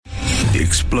the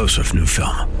explosive new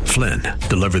film, Flynn,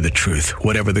 Deliver the Truth,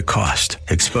 Whatever the Cost,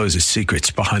 exposes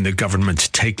secrets behind the government's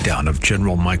takedown of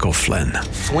General Michael Flynn.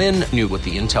 Flynn knew what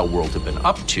the intel world had been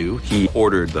up to. He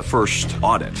ordered the first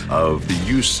audit of the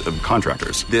use of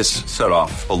contractors. This set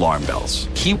off alarm bells.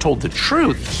 He told the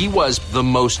truth. He was the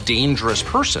most dangerous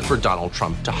person for Donald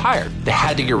Trump to hire. They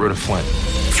had to get rid of Flynn.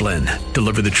 Flynn,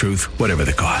 Deliver the Truth, Whatever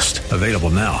the Cost. Available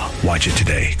now. Watch it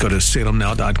today. Go to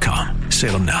salemnow.com.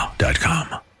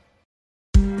 salemnow.com.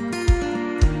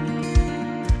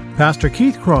 Pastor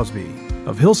Keith Crosby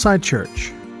of Hillside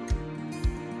Church.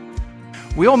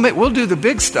 We'll do the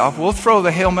big stuff. We'll throw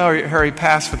the Hail Mary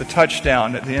pass for the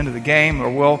touchdown at the end of the game,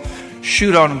 or we'll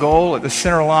shoot on goal at the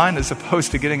center line as opposed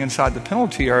to getting inside the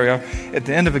penalty area at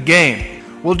the end of a game.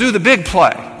 We'll do the big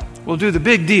play. We'll do the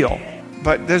big deal.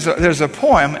 But there's a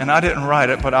poem, and I didn't write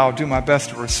it, but I'll do my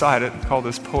best to recite it, called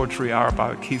this Poetry Hour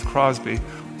by Keith Crosby.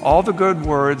 All the good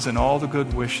words and all the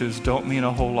good wishes don't mean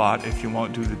a whole lot if you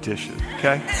won't do the dishes,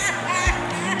 okay?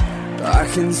 I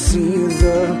can see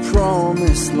the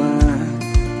promised land,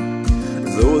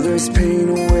 though there's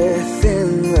pain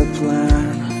within the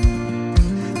plan.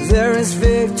 There is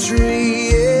victory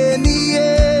in the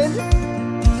end.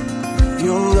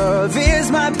 Your love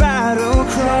is my battle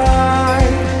cry,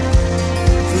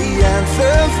 the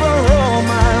answer for all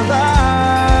my life.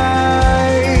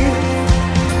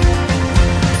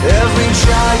 Every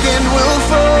giant will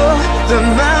fall, the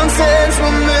mountains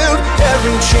will move,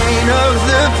 every chain of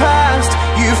the past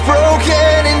you've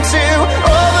broken into.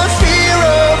 All the fear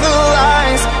of the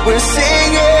lies, we're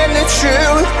singing the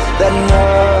truth, that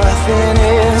nothing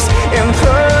is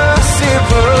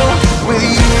impossible with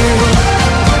you.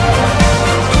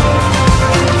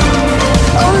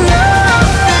 Oh,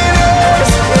 nothing is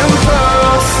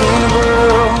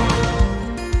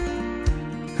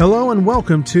impossible. Hello and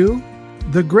welcome to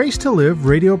the Grace to Live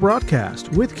radio broadcast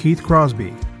with Keith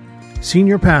Crosby,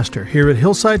 Senior Pastor here at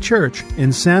Hillside Church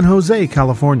in San Jose,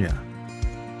 California.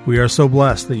 We are so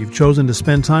blessed that you've chosen to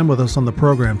spend time with us on the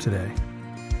program today.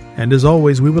 And as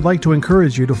always, we would like to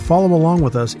encourage you to follow along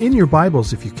with us in your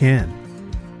Bibles if you can.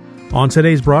 On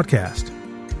today's broadcast,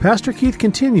 Pastor Keith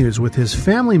continues with his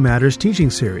Family Matters teaching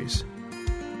series.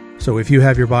 So if you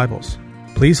have your Bibles,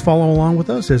 please follow along with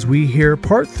us as we hear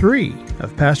part 3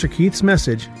 of Pastor Keith's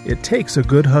message, It Takes a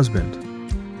Good Husband.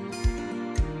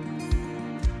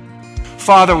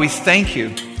 Father, we thank you.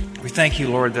 We thank you,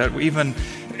 Lord, that even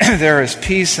there is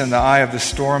peace in the eye of the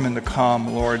storm and the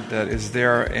calm, Lord, that is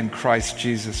there in Christ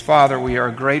Jesus. Father, we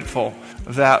are grateful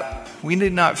that we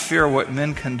need not fear what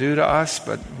men can do to us,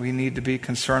 but we need to be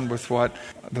concerned with what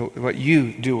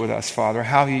you do with us, Father,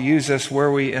 how you use us,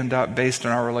 where we end up based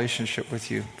on our relationship with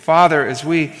you. Father, as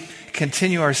we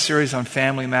continue our series on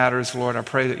family matters, Lord, I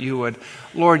pray that you would,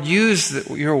 Lord, use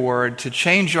your word to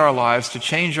change our lives, to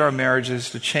change our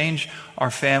marriages, to change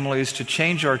our families, to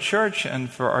change our church, and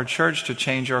for our church to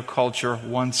change our culture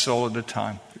one soul at a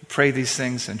time. We pray these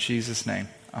things in Jesus' name.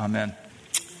 Amen.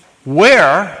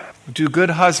 Where do good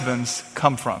husbands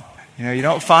come from? You know, you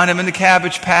don't find them in the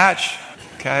cabbage patch,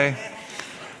 okay?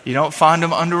 You don't find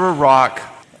them under a rock.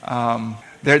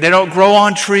 They don't grow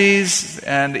on trees,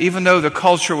 and even though the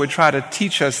culture would try to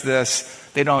teach us this,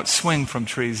 they don't swing from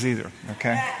trees either,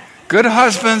 okay? Good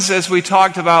husbands, as we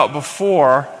talked about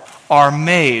before, are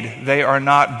made. They are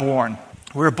not born.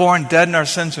 We're born dead in our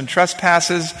sins and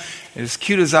trespasses. As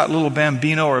cute as that little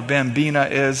bambino or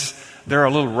bambina is, they're a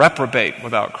little reprobate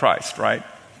without Christ, right?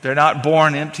 They're not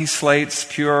born empty slates,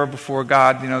 pure before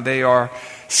God. You know, they are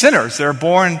sinners. They're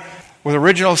born with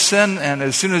original sin, and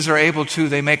as soon as they're able to,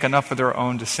 they make enough of their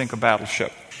own to sink a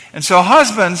battleship. And so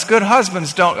husbands, good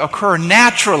husbands, don't occur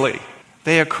naturally.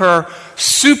 They occur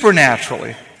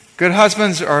supernaturally. Good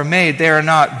husbands are made. They are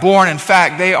not born. In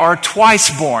fact, they are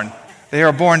twice born. They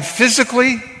are born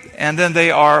physically, and then they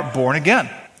are born again,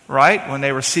 right? When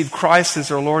they receive Christ as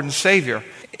their Lord and Savior.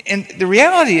 And the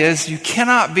reality is, you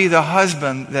cannot be the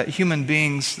husband that human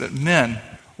beings, that men,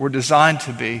 were designed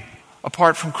to be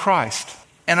apart from Christ.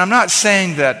 And I'm not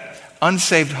saying that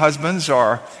unsaved husbands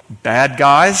are bad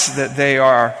guys, that they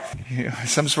are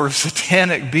some sort of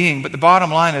satanic being, but the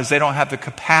bottom line is they don't have the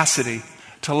capacity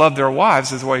to love their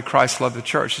wives as the way Christ loved the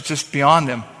church. It's just beyond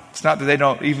them. It's not that they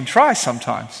don't even try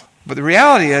sometimes. But the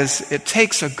reality is, it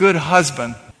takes a good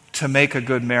husband to make a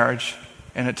good marriage,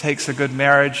 and it takes a good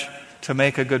marriage to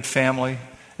make a good family,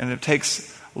 and it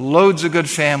takes loads of good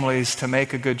families to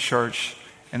make a good church,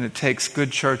 and it takes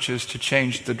good churches to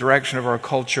change the direction of our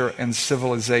culture and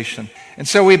civilization. And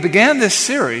so we began this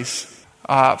series,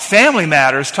 Family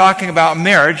Matters, talking about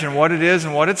marriage and what it is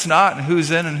and what it's not, and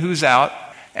who's in and who's out.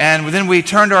 And then we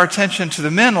turned our attention to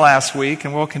the men last week,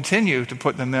 and we'll continue to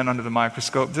put the men under the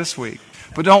microscope this week.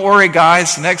 But don't worry,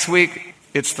 guys. Next week,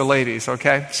 it's the ladies,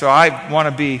 okay? So I want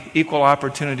to be equal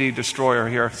opportunity destroyer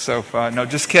here. So, no,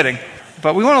 just kidding.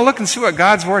 But we want to look and see what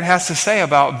God's Word has to say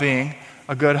about being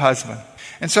a good husband.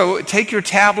 And so take your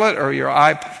tablet or your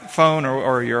iPhone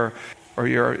or your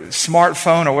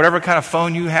smartphone or whatever kind of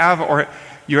phone you have, or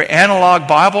your analog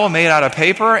Bible made out of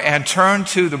paper, and turn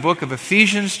to the book of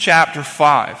Ephesians chapter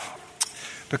 5.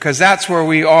 Because that's where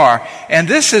we are. And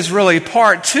this is really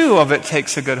part 2 of It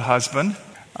Takes a Good Husband.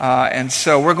 And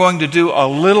so we're going to do a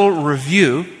little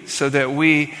review so that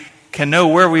we can know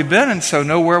where we've been and so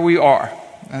know where we are.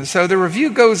 And so the review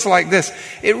goes like this.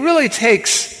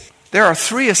 There are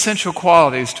 3 essential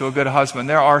qualities to a good husband.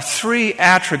 There are 3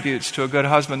 attributes to a good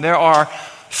husband. There are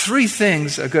 3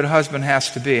 things a good husband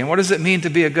has to be. And what does it mean to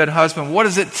be a good husband? What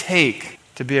does it take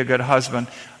to be a good husband?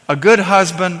 A good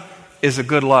husband is a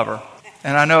good lover.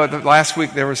 And I know that last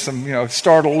week there was some,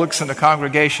 startled looks in the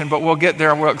congregation, but we'll get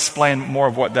there and we'll explain more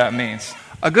of what that means.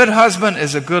 A good husband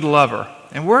is a good lover.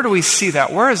 And where do we see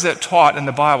that? Where is it taught in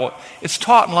the Bible? It's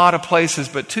taught in a lot of places,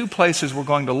 but 2 places we're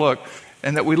going to look,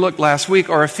 and that we looked last week,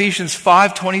 are Ephesians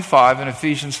 5:25 and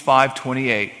Ephesians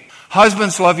 5:28.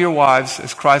 Husbands, love your wives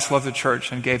as Christ loved the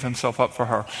church and gave himself up for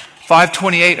her.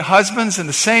 5:28, husbands, in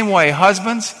the same way,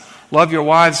 husbands, love your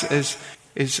wives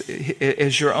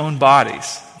as your own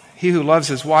bodies. He who loves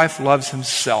his wife loves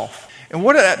himself. And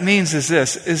what that means is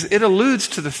this, is it alludes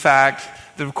to the fact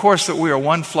that, of course, that we are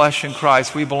one flesh in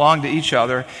Christ. We belong to each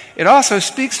other. It also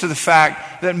speaks to the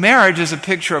fact that marriage is a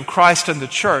picture of Christ and the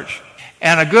church.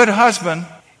 And a good husband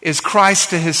is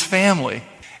Christ to his family.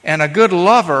 And a good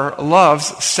lover loves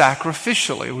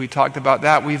sacrificially. We talked about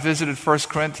that. We visited 1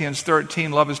 Corinthians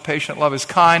 13, love is patient, love is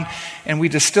kind. And we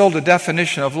distilled a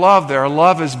definition of love there.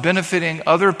 Love is benefiting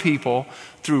other people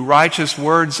through righteous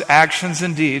words, actions,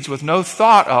 and deeds with no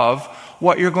thought of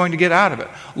what you're going to get out of it.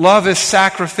 Love is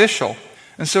sacrificial.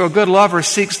 And so a good lover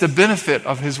seeks the benefit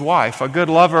of his wife. A good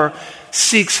lover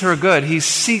seeks her good. He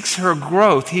seeks her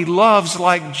growth. He loves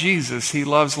like Jesus. He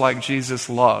loves like Jesus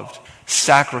loved,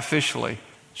 sacrificially.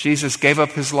 Jesus gave up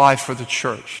his life for the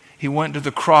church. He went to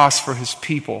the cross for his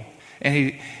people.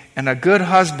 And a good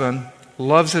husband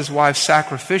loves his wife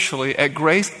sacrificially at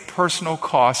great personal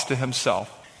cost to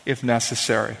himself, if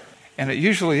necessary. And it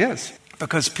usually is,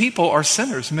 because people are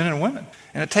sinners, men and women.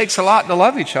 And it takes a lot to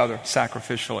love each other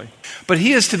sacrificially. But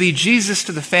he is to be Jesus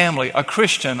to the family, a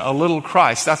Christian, a little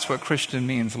Christ. That's what Christian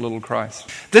means, a little Christ.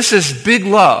 This is big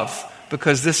love,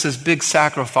 because this is big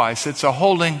sacrifice. It's a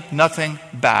holding nothing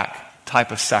back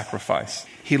type of sacrifice.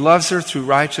 He loves her through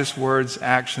righteous words,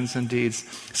 actions, and deeds.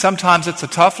 Sometimes it's a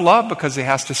tough love because he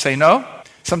has to say no.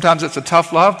 Sometimes it's a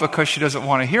tough love because she doesn't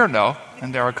want to hear no,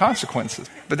 and there are consequences.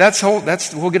 But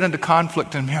we'll get into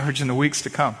conflict in marriage in the weeks to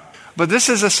come. But this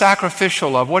is a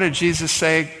sacrificial love. What did Jesus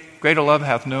say? Greater love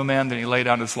hath no man than he laid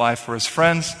down his life for his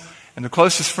friends. And the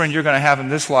closest friend you're going to have in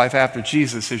this life after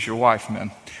Jesus is your wife,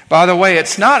 men. By the way,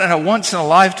 it's not a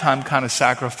once-in-a-lifetime kind of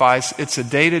sacrifice. It's a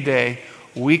day-to-day,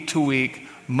 week-to-week,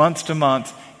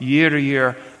 month-to-month,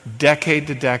 year-to-year,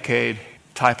 decade-to-decade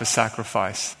type of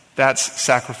sacrifice. That's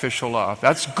sacrificial love.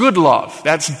 That's good love.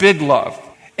 That's big love.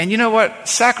 And you know what?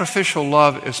 Sacrificial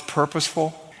love is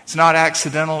purposeful. It's not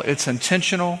accidental. It's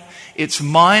intentional. It's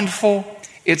mindful.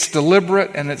 It's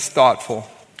deliberate, and it's thoughtful.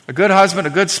 A good husband,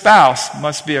 a good spouse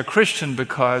must be a Christian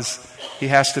because he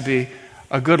has to be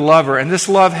a good lover. And this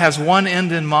love has one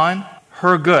end in mind,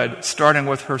 her good, starting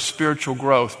with her spiritual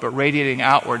growth, but radiating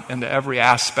outward into every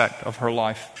aspect of her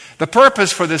life. The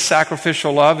purpose for this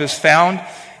sacrificial love is found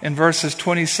in verses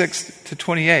 26 to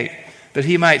 28, that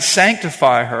he might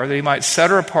sanctify her, that he might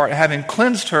set her apart, having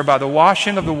cleansed her by the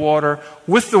washing of the water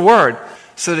with the word,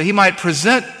 so that he might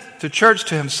present the church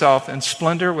to himself in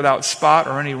splendor, without spot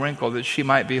or any wrinkle, that she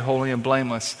might be holy and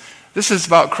blameless. This is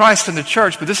about Christ and the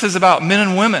church, but this is about men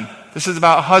and women. This is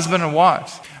about husband and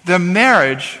wives. The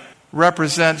marriage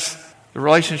represents the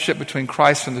relationship between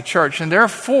Christ and the church, and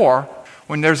therefore,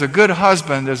 when there's a good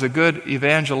husband, there's a good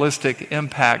evangelistic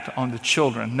impact on the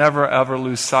children. Never, ever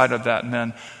lose sight of that,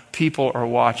 men. People are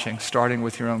watching, starting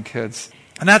with your own kids.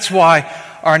 And that's why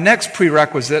our next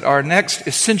prerequisite, our next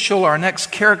essential, our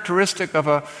next characteristic of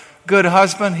a good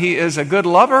husband, he is a good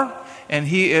lover, and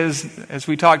he is, as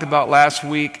we talked about last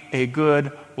week, a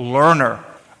good learner.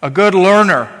 A good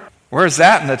learner. Where's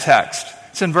that in the text?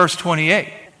 It's in verse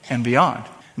 28 and beyond.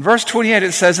 In verse 28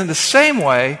 it says, in the same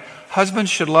way, husbands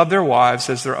should love their wives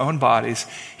as their own bodies.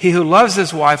 He who loves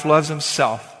his wife loves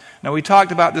himself. Now, we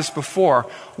talked about this before.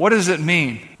 What does it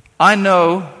mean? I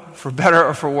know, for better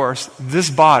or for worse, this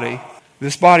body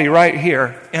right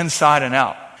here, inside and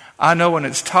out. I know when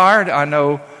it's tired. I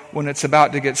know when it's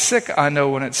about to get sick. I know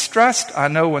when it's stressed. I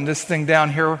know when this thing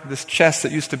down here, this chest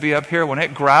that used to be up here, when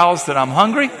it growls that I'm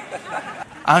hungry.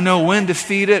 I know when to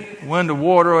feed it, when to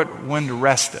water it, when to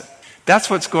rest it. That's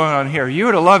what's going on here. You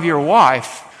are to love your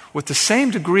wife with the same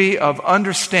degree of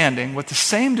understanding, with the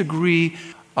same degree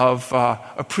of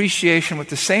appreciation, with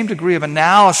the same degree of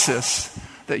analysis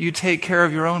that you take care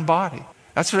of your own body.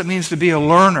 That's what it means to be a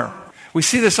learner. We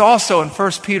see this also in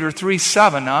 1 Peter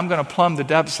 3:7. Now, I'm going to plumb the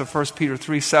depths of 1 Peter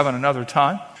 3:7 another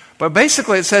time. But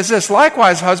basically it says this,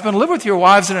 likewise, husband, live with your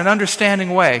wives in an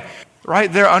understanding way.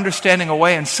 Right there, understanding a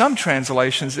way in some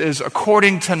translations is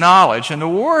according to knowledge. And the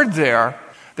word there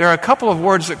are a couple of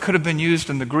words that could have been used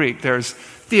in the Greek. There's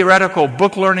theoretical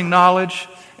book learning knowledge,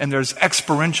 and there's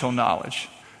experiential knowledge.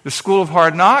 The school of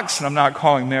hard knocks, and I'm not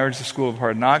calling marriage the school of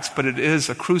hard knocks, but it is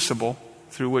a crucible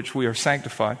through which we are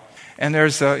sanctified. And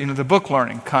there's the book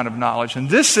learning kind of knowledge. And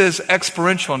this is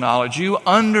experiential knowledge. You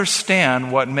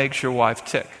understand what makes your wife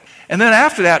tick. And then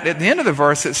after that, at the end of the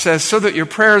verse, it says, so that your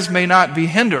prayers may not be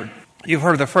hindered. You've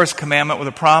heard of the first commandment with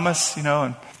a promise,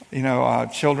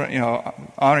 children,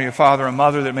 honor your father and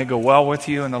mother that it may go well with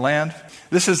you in the land.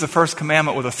 This is the first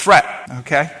commandment with a threat,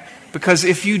 okay? Because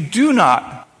if you do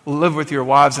not live with your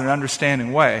wives in an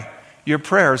understanding way, your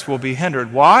prayers will be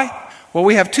hindered. Why? Well,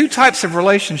 we have two types of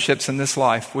relationships in this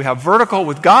life. We have vertical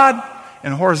with God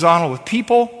and horizontal with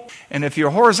people. And if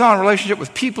your horizontal relationship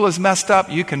with people is messed up,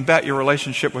 you can bet your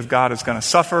relationship with God is going to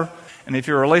suffer. And if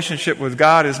your relationship with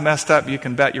God is messed up, you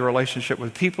can bet your relationship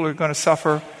with people are going to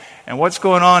suffer. And what's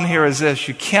going on here is this.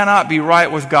 You cannot be right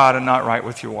with God and not right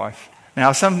with your wife.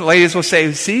 Now, some ladies will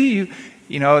say, see,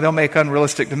 they'll make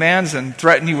unrealistic demands and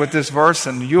threaten you with this verse,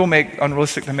 and you'll make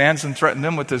unrealistic demands and threaten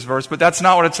them with this verse. But that's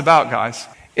not what it's about, guys.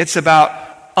 It's about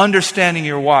understanding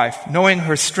your wife, knowing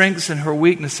her strengths and her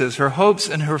weaknesses, her hopes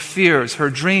and her fears, her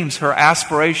dreams, her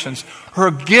aspirations,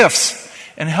 her gifts,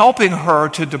 and helping her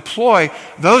to deploy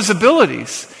those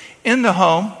abilities in the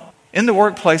home, in the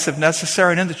workplace if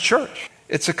necessary, and in the church.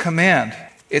 It's a command.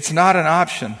 It's not an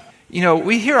option.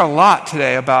 We hear a lot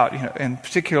today about, and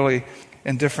particularly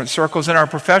in different circles in our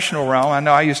professional realm. I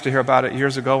know I used to hear about it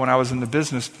years ago when I was in the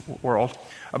business world,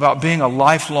 about being a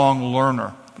lifelong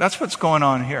learner. That's what's going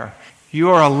on here. You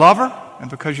are a lover, and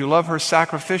because you love her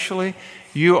sacrificially,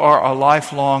 you are a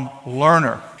lifelong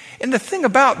learner. And the thing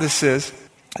about this is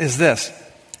this.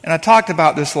 And I talked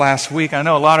about this last week. I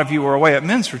know a lot of you were away at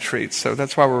men's retreats, so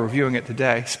that's why we're reviewing it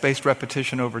today. Spaced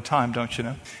repetition over time, don't you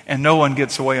know? And no one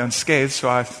gets away unscathed, so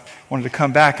I wanted to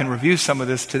come back and review some of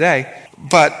this today.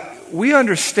 But we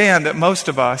understand that most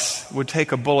of us would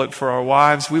take a bullet for our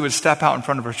wives. We would step out in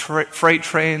front of a freight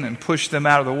train and push them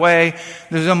out of the way.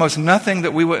 There's almost nothing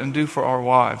that we wouldn't do for our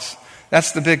wives.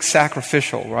 That's the big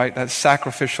sacrificial, right? That's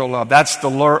sacrificial love. That's the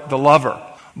lover.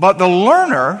 But the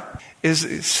learner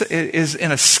is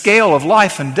in a scale of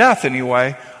life and death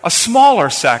anyway, a smaller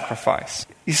sacrifice.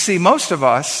 You see, most of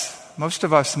us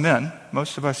men,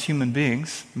 most of us human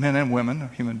beings, men and women,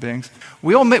 human beings,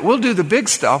 we'll do the big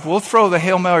stuff. We'll throw the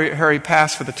Hail Mary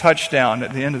pass for the touchdown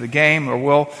at the end of the game, or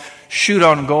we'll shoot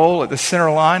on goal at the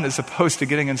center line as opposed to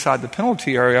getting inside the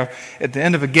penalty area at the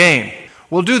end of a game.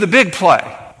 We'll do the big play.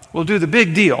 We'll do the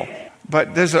big deal.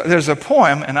 But there's a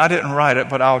poem, and I didn't write it,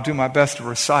 but I'll do my best to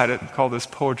recite it, called this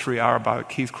Poetry Hour by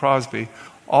Keith Crosby.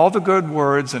 All the good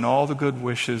words and all the good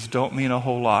wishes don't mean a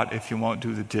whole lot if you won't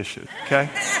do the dishes, okay?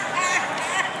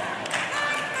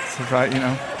 That's right,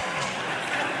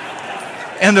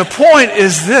 And the point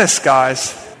is this,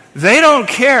 guys. They don't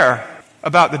care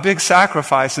about the big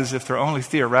sacrifices if they're only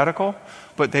theoretical,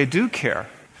 but they do care.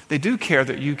 They do care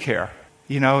that you care.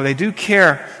 They do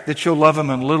care that you'll love them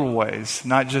in little ways,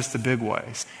 not just the big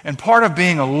ways. And part of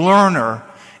being a learner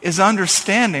is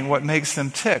understanding what makes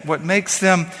them tick, what makes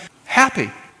them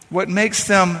happy, what makes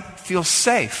them feel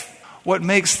safe, what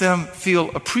makes them feel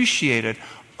appreciated,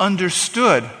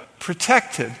 understood,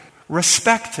 protected,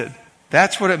 respected.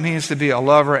 That's what it means to be a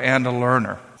lover and a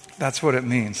learner. That's what it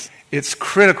means. It's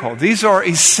critical. These are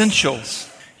essentials.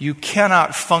 You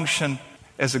cannot function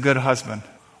as a good husband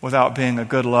without being a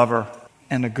good lover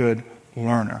and a good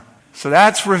learner. So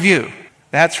that's review.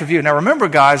 That's review. Now remember,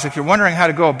 guys, if you're wondering how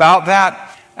to go about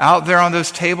that, out there on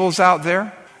those tables out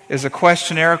there is a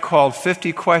questionnaire called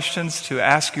 50 Questions to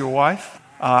Ask Your Wife.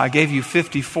 I gave you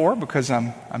 54 because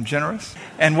I'm generous.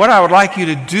 And what I would like you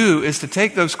to do is to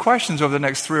take those questions over the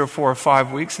next 3 or 4 or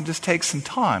 5 weeks and just take some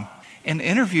time and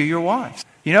interview your wives.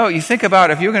 You think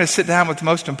about if you're going to sit down with the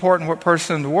most important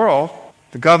person in the world,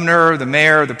 the governor, the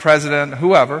mayor, the president,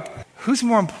 whoever, who's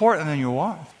more important than your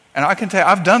wife? And I can tell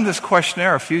you, I've done this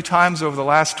questionnaire a few times over the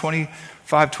last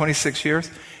 25, 26 years,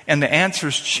 and the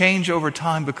answers change over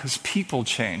time because people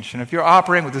change. And if you're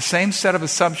operating with the same set of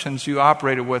assumptions you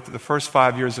operated with the first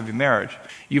 5 years of your marriage,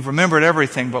 you've remembered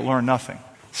everything but learned nothing.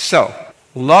 So,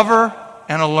 lover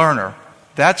and a learner,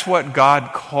 that's what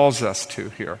God calls us to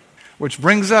here. Which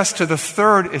brings us to the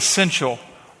third essential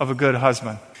of a good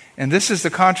husband. And this is the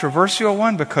controversial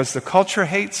one because the culture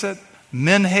hates it,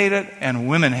 men hate it, and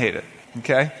women hate it.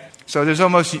 Okay? So there's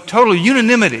almost total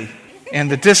unanimity in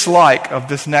the dislike of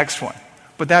this next one.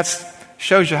 But that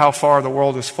shows you how far the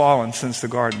world has fallen since the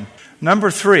garden.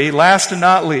 Number 3, last and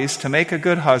not least, to make a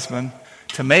good husband,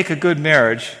 to make a good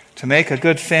marriage, to make a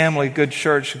good family, good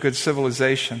church, a good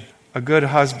civilization, a good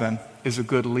husband is a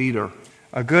good leader.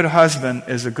 A good husband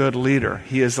is a good leader.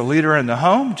 He is the leader in the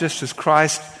home, just as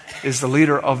Christ is the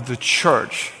leader of the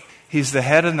church. He's the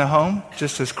head in the home,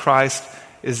 just as Christ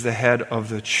is the head of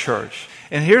the church.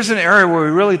 And here's an area where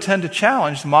we really tend to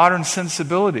challenge modern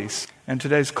sensibilities and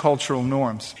today's cultural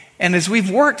norms. And as we've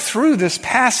worked through this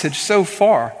passage so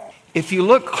far, if you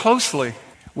look closely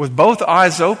with both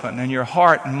eyes open and your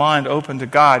heart and mind open to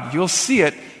God, you'll see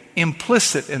it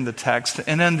implicit in the text.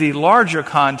 And in the larger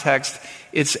context,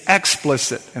 it's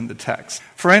explicit in the text.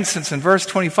 For instance, in verse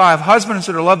 25, husbands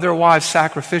are to love their wives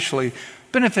sacrificially,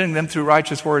 benefiting them through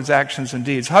righteous words, actions, and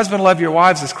deeds. Husband, love your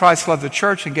wives as Christ loved the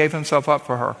church and gave himself up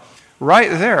for her. Right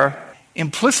there,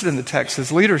 implicit in the text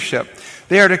is leadership.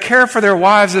 They are to care for their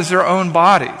wives as their own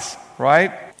bodies,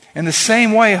 right? In the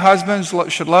same way, husbands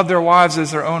should love their wives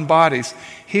as their own bodies.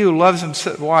 He who loves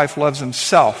his wife loves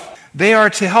himself. They are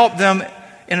to help them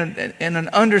in an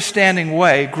understanding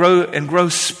way grow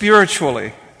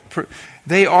spiritually.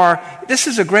 This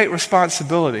is a great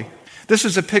responsibility. This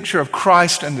is a picture of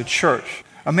Christ and the church.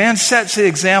 A man sets the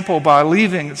example by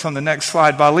leaving, it's on the next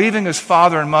slide, by leaving his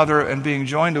father and mother and being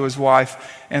joined to his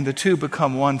wife, and the two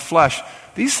become one flesh.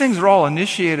 These things are all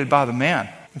initiated by the man.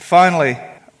 And finally,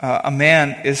 a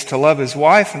man is to love his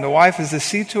wife, and the wife is to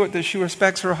see to it that she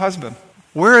respects her husband.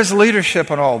 Where is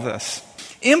leadership in all this?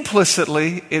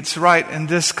 Implicitly, it's right in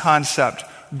this concept.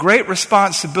 Great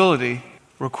responsibility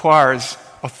requires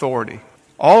authority.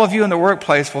 All of you in the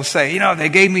workplace will say, they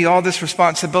gave me all this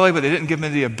responsibility, but they didn't give me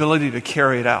the ability to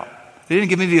carry it out. They didn't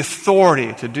give me the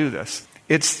authority to do this.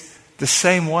 It's the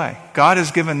same way. God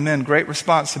has given men great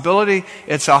responsibility.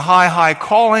 It's a high, high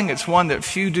calling. It's one that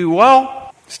few do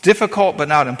well. It's difficult, but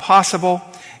not impossible.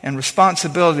 And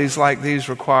responsibilities like these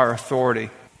require authority.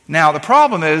 Now, the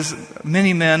problem is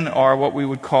many men are what we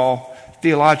would call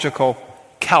theological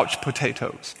couch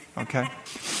potatoes. Okay?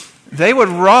 They would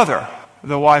rather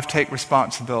the wife take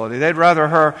responsibility. They'd rather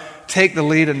her take the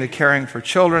lead in the caring for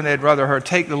children. They'd rather her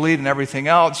take the lead in everything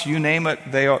else. You name it.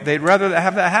 They'd rather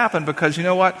have that happen because you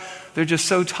know what? They're just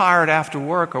so tired after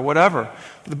work or whatever.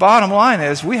 But the bottom line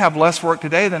is we have less work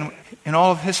today than in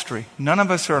all of history. None of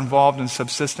us are involved in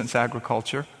subsistence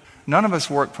agriculture. None of us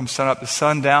work from sun up to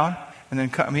sundown. And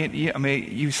then,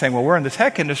 you say, well, we're in the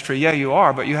tech industry. Yeah, you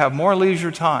are, but you have more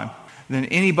leisure time than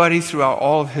anybody throughout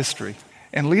all of history.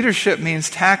 And leadership means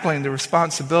tackling the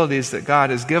responsibilities that God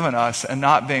has given us and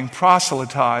not being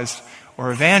proselytized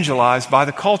or evangelized by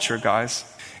the culture, guys.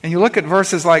 And you look at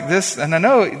verses like this, and I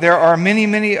know there are many,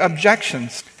 many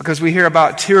objections because we hear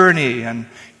about tyranny and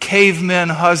cavemen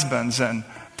husbands and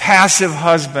passive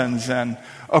husbands and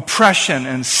oppression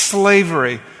and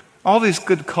slavery. All these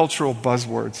good cultural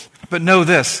buzzwords. But know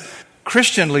this,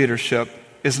 Christian leadership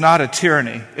is not a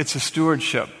tyranny. It's a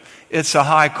stewardship. It's a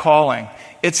high calling.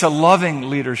 It's a loving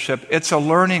leadership. It's a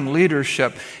learning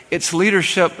leadership. It's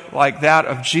leadership like that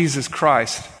of Jesus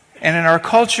Christ. And in our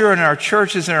culture, in our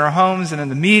churches, in our homes, and in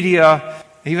the media,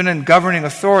 even in governing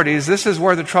authorities, this is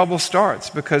where the trouble starts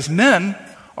because men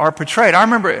are portrayed. I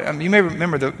remember, you may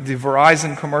remember the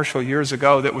Verizon commercial years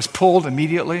ago that was pulled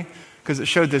immediately because it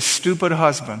showed this stupid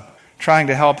husband trying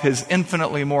to help his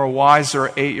infinitely more wiser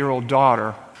 8-year-old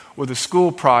daughter with a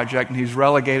school project, and he's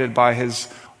relegated by his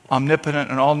omnipotent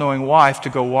and all-knowing wife to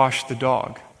go wash the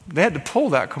dog. They had to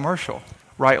pull that commercial,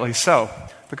 rightly so,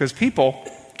 because people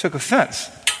took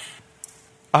offense.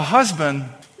 A husband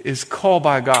is called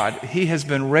by God. He has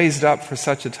been raised up for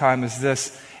such a time as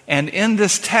this. And in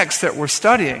this text that we're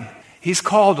studying, he's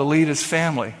called to lead his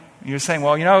family. And you're saying,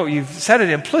 well, you've said it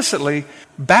implicitly.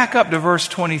 Back up to verse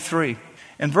 23.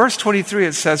 In verse 23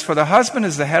 it says, for the husband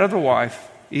is the head of the wife,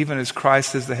 even as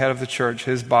Christ is the head of the church,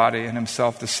 his body, and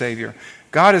himself the Savior.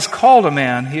 God has called a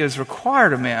man, he has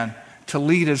required a man to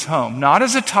lead his home. Not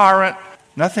as a tyrant,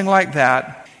 nothing like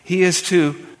that. He is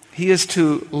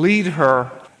to lead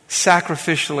her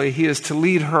sacrificially, he is to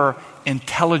lead her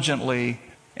intelligently,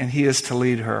 and he is to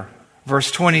lead her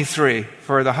Verse 23,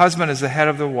 for the husband is the head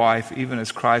of the wife, even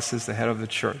as Christ is the head of the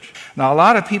church. Now, a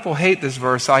lot of people hate this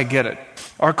verse. I get it.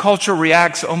 Our culture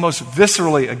reacts almost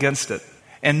viscerally against it.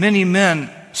 And many men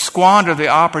squander the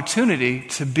opportunity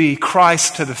to be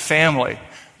Christ to the family.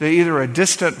 They're either a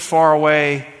distant, far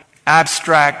away,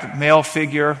 abstract male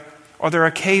figure, or they're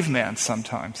a caveman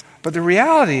sometimes. But the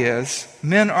reality is,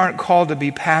 men aren't called to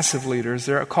be passive leaders.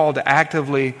 They're called to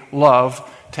actively love,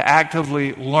 to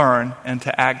actively learn, and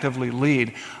to actively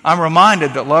lead. I'm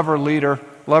reminded that lover,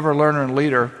 learner, and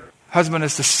leader, husband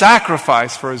is to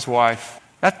sacrifice for his wife.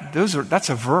 That's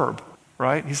a verb,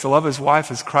 right? He's to love his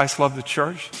wife as Christ loved the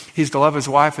church. He's to love his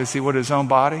wife as he would his own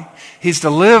body. He's to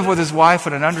live with his wife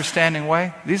in an understanding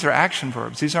way. These are action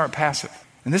verbs. These aren't passive.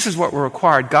 And this is what we're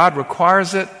required. God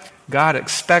requires it. God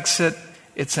expects it.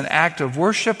 It's an act of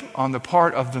worship on the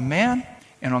part of the man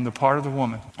and on the part of the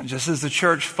woman. And just as the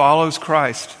church follows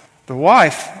Christ, the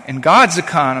wife, in God's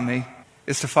economy,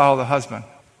 is to follow the husband.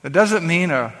 That doesn't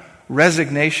mean a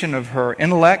resignation of her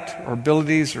intellect or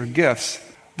abilities or gifts.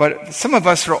 But some of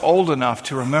us are old enough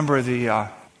to remember the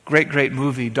great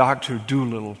movie Dr.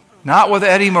 Dolittle. Not with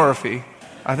Eddie Murphy.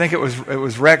 I think it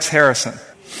was Rex Harrison.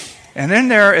 And then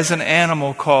there is an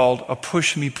animal called a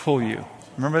push-me-pull-you.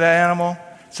 Remember that animal?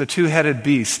 It's a two-headed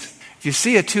beast. If you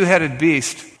see a two-headed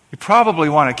beast, you probably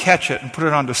want to catch it and put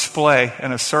it on display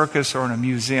in a circus or in a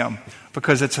museum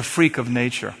because it's a freak of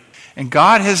nature. And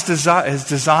God has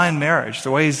designed marriage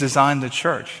the way He's designed the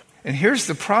church. And here's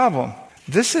the problem.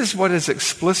 This is what is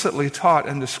explicitly taught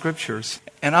in the Scriptures.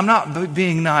 And I'm not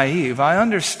being naive. I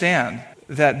understand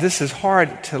that this is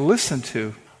hard to listen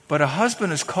to. But a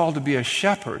husband is called to be a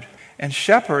shepherd. And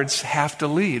shepherds have to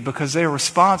lead because they are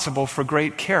responsible for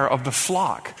great care of the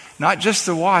flock. Not just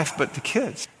the wife, but the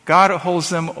kids. God holds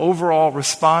them overall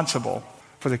responsible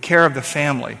for the care of the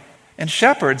family. And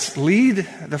shepherds lead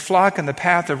the flock in the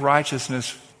path of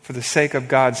righteousness for the sake of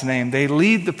God's name. They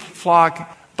lead the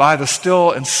flock by the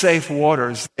still and safe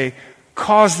waters. They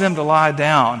cause them to lie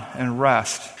down and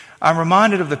rest. I'm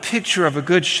reminded of the picture of a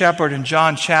good shepherd in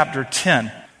John chapter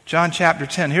 10. John chapter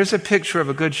 10. Here's a picture of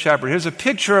a good shepherd. Here's a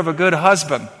picture of a good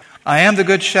husband. I am the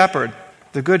good shepherd.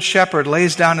 The good shepherd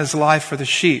lays down his life for the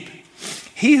sheep.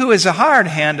 He who is a hired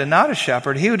hand and not a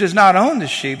shepherd, he who does not own the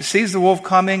sheep, sees the wolf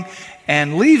coming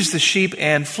and leaves the sheep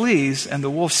and flees, and the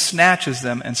wolf snatches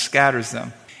them and scatters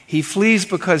them. He flees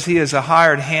because he is a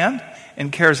hired hand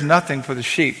and cares nothing for the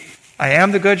sheep. I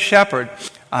am the good shepherd.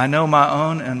 I know my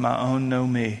own, and my own know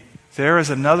me. There is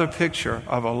another picture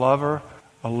of a lover,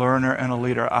 a learner, and a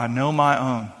leader. I know my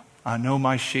own. I know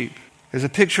my sheep. There's a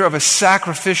picture of a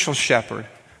sacrificial shepherd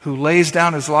who lays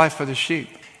down his life for the sheep.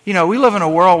 You know, we live in a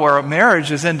world where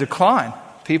marriage is in decline.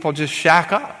 People just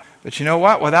shack up. But you know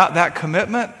what? Without that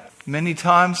commitment, many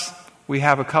times we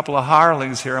have a couple of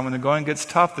hirelings here, and when the going gets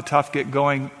tough, the tough get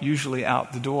going usually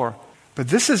out the door. But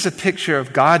this is a picture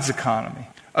of God's economy.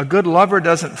 A good lover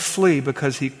doesn't flee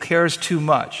because he cares too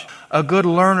much. A good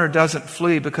learner doesn't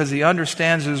flee because he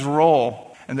understands his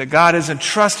role and that God has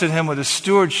entrusted him with a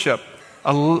stewardship,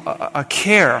 a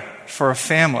care for a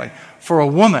family, for a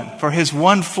woman, for his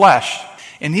one flesh.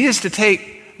 And he is to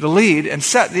take the lead and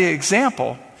set the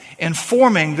example in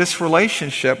forming this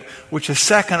relationship, which is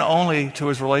second only to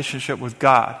his relationship with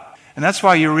God. And that's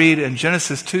why you read in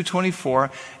Genesis 2:24,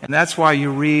 and that's why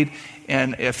you read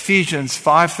in Ephesians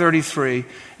 5:33,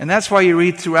 and that's why you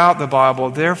read throughout the Bible,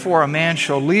 therefore a man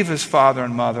shall leave his father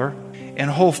and mother and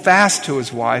hold fast to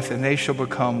his wife, and they shall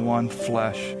become one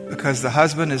flesh. Because the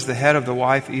husband is the head of the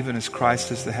wife, even as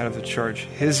Christ is the head of the church,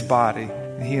 his body,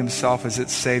 and he himself is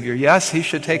its Savior. Yes, he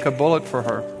should take a bullet for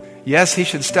her. Yes, he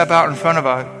should step out in front of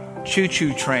a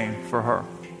choo-choo train for her.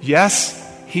 Yes,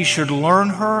 he should learn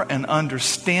her and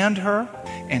understand her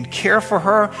and care for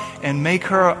her and make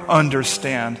her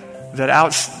understand that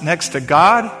out next to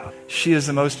God, she is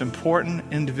the most important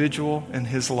individual in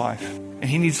his life. And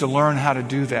he needs to learn how to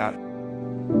do that.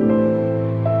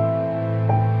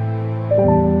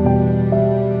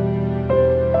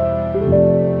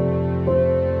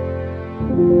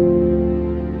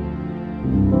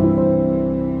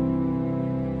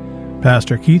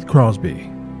 Pastor Keith Crosby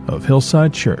of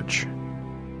Hillside Church.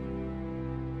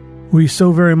 We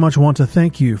so very much want to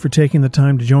thank you for taking the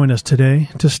time to join us today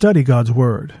to study God's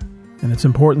Word. And it's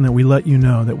important that we let you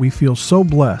know that we feel so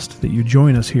blessed that you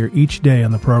join us here each day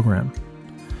on the program.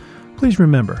 Please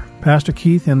remember, Pastor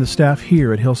Keith and the staff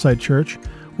here at Hillside Church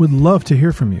would love to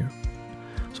hear from you.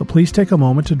 So please take a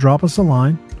moment to drop us a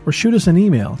line or shoot us an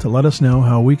email to let us know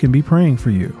how we can be praying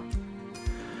for you.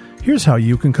 Here's how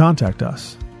you can contact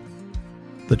us.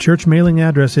 The church mailing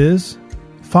address is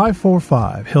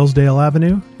 545 Hillsdale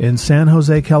Avenue in San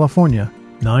Jose, California,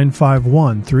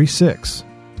 888-951-36.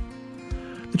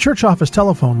 The church office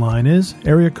telephone line is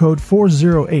area code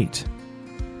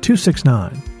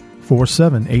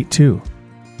 408-269-4782.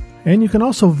 And you can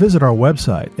also visit our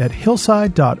website at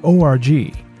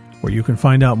hillside.org, where you can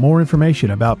find out more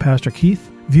information about Pastor Keith,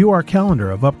 view our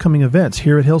calendar of upcoming events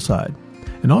here at Hillside,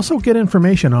 and also get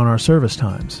information on our service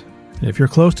times. And if you're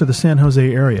close to the San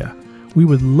Jose area, we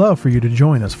would love for you to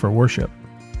join us for worship.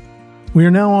 We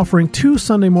are now offering 2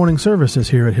 Sunday morning services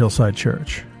here at Hillside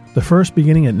Church, the first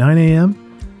beginning at 9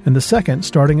 a.m. and the second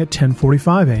starting at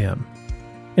 10:45 a.m.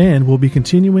 And we'll be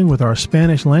continuing with our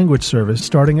Spanish language service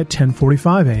starting at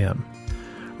 10:45 a.m.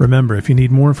 Remember, if you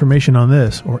need more information on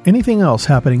this or anything else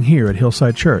happening here at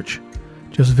Hillside Church,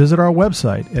 just visit our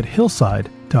website at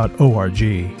hillside.org.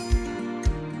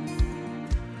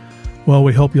 Well,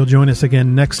 we hope you'll join us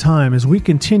again next time as we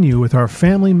continue with our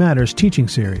Family Matters teaching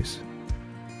series.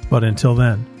 But until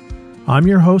then, I'm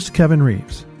your host, Kevin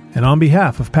Reeves, and on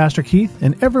behalf of Pastor Keith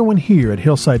and everyone here at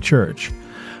Hillside Church,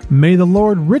 may the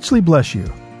Lord richly bless you,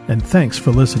 and thanks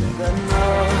for listening.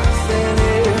 Nothing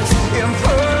is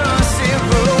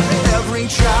impossible. Every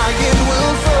giant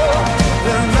will fall.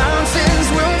 The mountains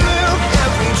will move.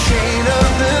 Every chain of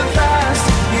the past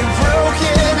you've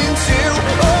broken into.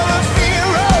 All the fear,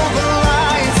 all the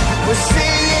lies. We're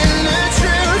seeing the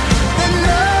truth. That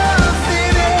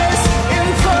nothing is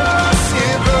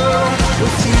impossible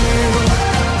with you.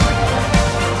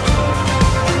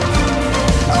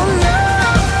 Oh,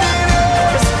 nothing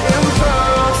is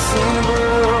impossible.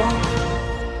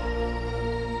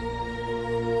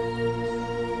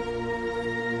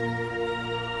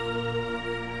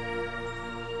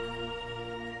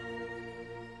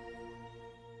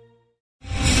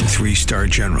 Three-star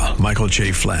General Michael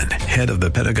J. Flynn, head of the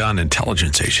Pentagon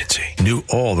Intelligence Agency, knew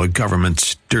all the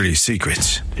government's dirty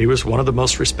secrets. He was one of the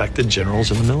most respected generals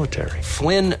in the military.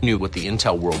 Flynn knew what the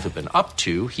intel world had been up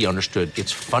to. He understood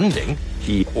its funding.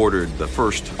 He ordered the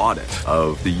first audit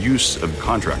of the use of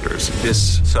contractors.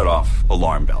 This set off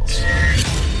alarm bells.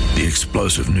 The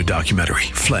explosive new documentary,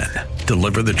 Flynn,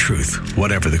 Deliver the Truth,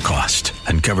 Whatever the Cost,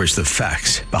 uncovers the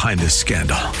facts behind this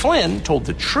scandal. Flynn told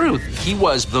the truth. He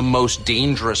was the most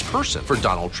dangerous person for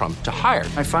Donald Trump to hire.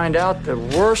 I find out the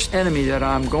worst enemy that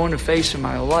I'm going to face in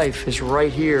my life is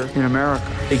right here in America.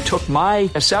 They took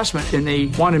my assessment and they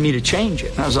wanted me to change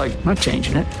it. And I was like, I'm not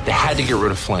changing it. They had to get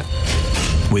rid of Flynn.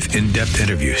 With in-depth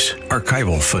interviews,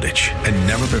 archival footage, and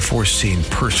never-before-seen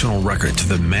personal records of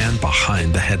the man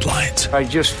behind the headlines. I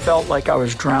just felt like I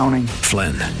was drowning.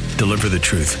 Flynn, Deliver the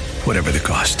Truth, Whatever the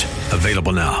Cost.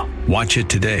 Available now. Watch it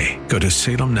today. Go to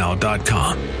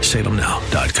salemnow.com.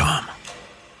 salemnow.com.